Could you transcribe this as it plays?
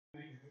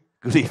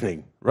Good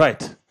evening.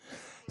 Right.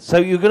 So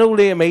you can all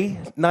hear me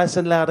nice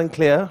and loud and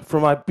clear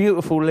from my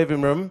beautiful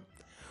living room.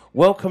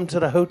 Welcome to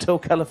the Hotel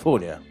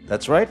California.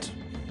 That's right.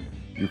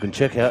 You can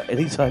check out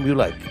anytime you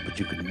like, but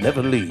you can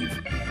never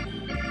leave.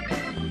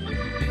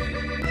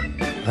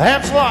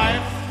 That's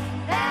life.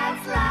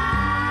 That's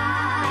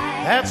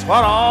life. That's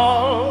what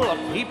all the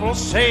people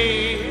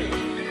say.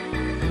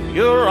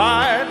 You're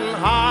riding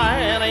high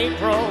in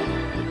April,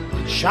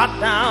 shot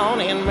down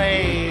in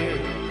May.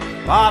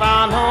 But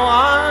I know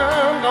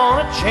I'm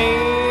gonna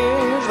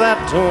change that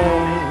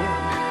tune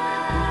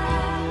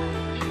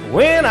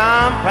when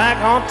I'm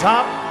back on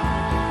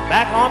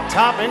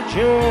top in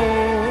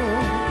June.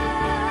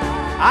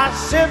 I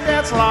said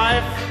that's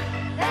life.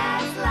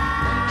 That's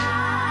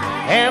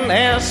life. And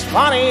as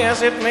funny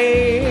as it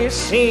may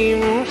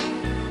seem,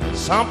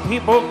 some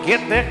people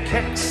get their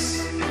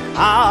kicks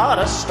out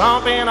of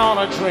stomping on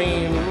a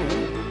dream.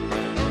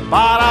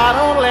 But I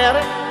don't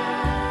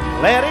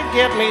let it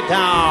get me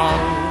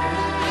down.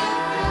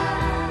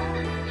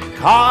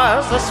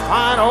 'Cause this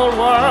fine old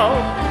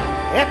world,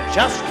 it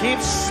just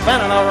keeps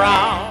spinning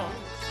around.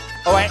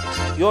 Oh wait,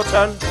 your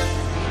turn.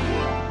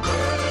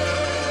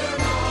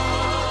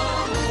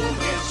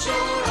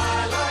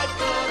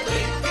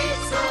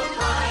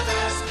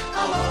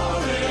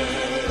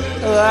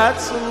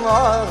 That's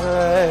amore.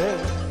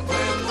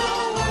 When the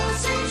world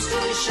seems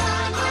to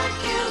shine like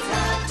you've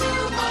had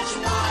too much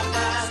wine,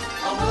 that's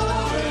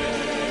amore.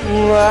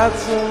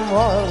 That's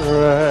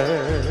amore.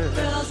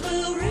 Bells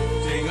will ring,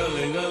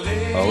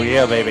 ding-a-ling-a-ling. Oh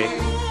yeah, baby.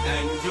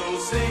 And you'll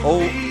sing.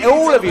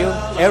 All of you,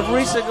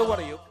 every single one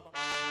of you.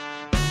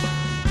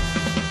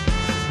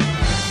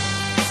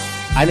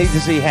 I need to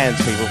see hands,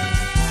 people.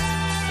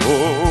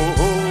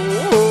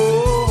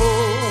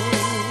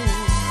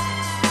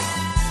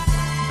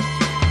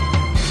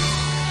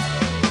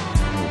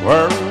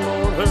 Where no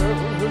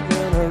heaven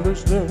can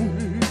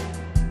understand,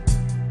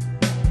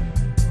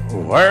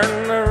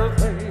 when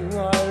everything I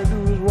do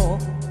is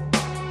wrong,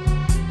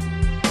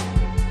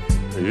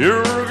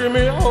 you give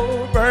me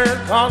hope and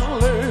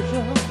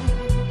consolation.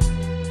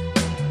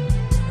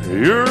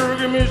 You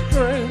give me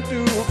strength to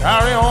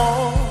carry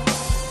on,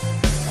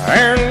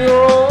 and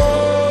you're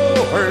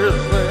always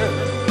there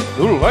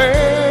to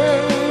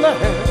lend a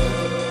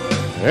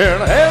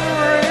hand in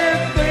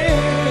everything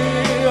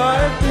I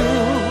do.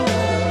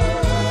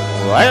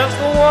 That's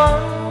the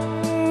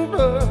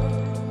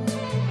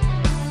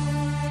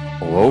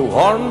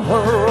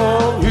wonder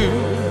of you.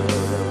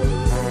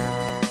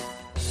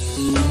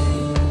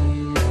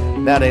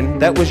 Now then,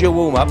 that was your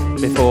warm-up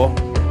before.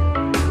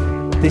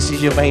 This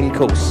is your main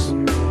course.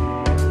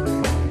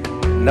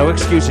 No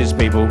excuses,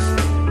 people.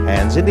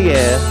 Hands in the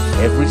air,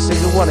 every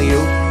single one of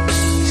you.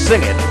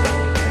 Sing it.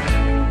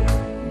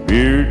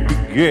 Here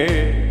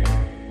again,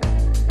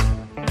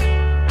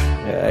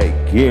 I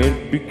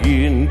can't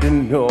begin to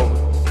know,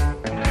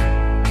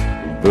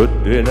 but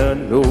then I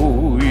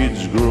know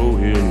it's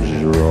growing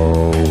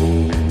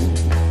strong.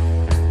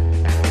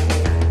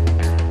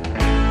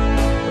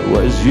 I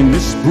was in the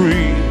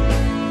spring,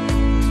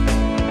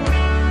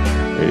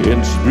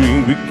 and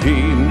spring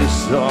became the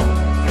summer.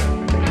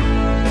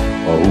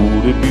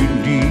 Oh, to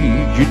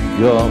believe you'd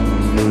come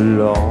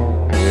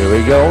along. Here we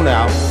go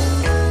now.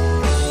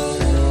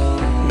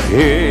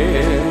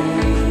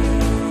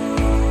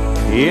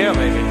 Yeah,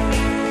 baby.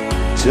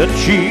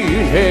 Touching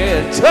hair,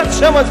 touch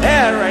someone's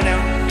hair right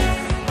now.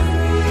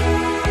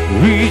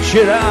 Reach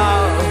it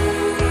out,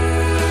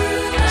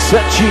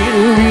 touching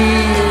me,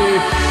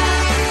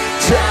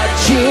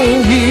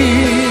 touching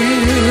you.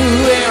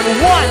 And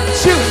 1,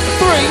 2,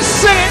 3,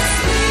 sing it.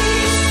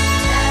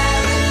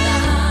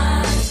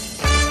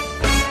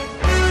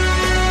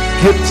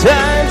 Good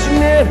times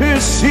never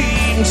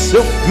seem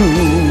so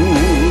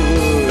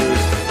good.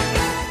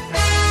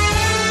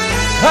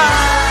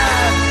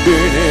 I've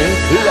been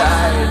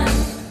inclined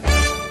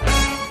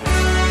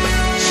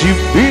to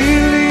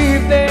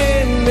believe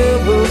they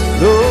never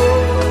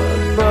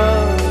could,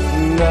 but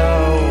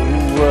now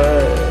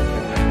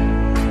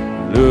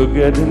look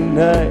at the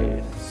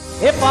night.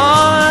 If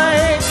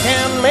I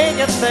can make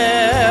it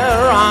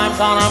there, I'm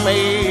gonna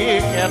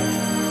make it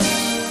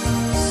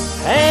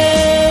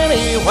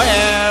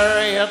anywhere.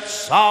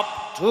 It's up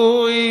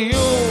to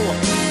you.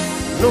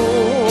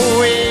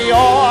 New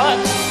York,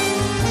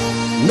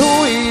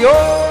 New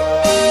York,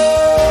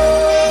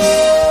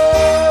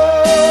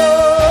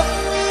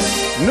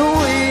 New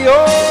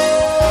York.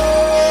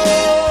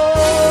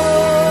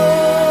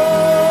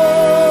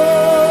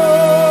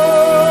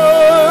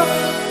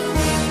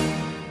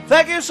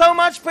 Thank you so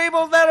much,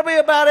 people. That'll be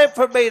about it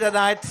for me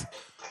tonight.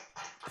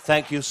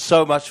 Thank you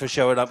so much for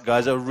showing up,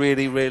 guys. I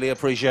really, really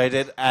appreciate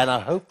it. And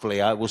hopefully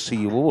I will see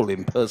you all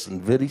in person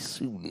very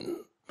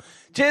soon.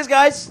 Cheers,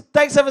 guys.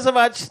 Thanks ever so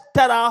much.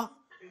 Ta-da.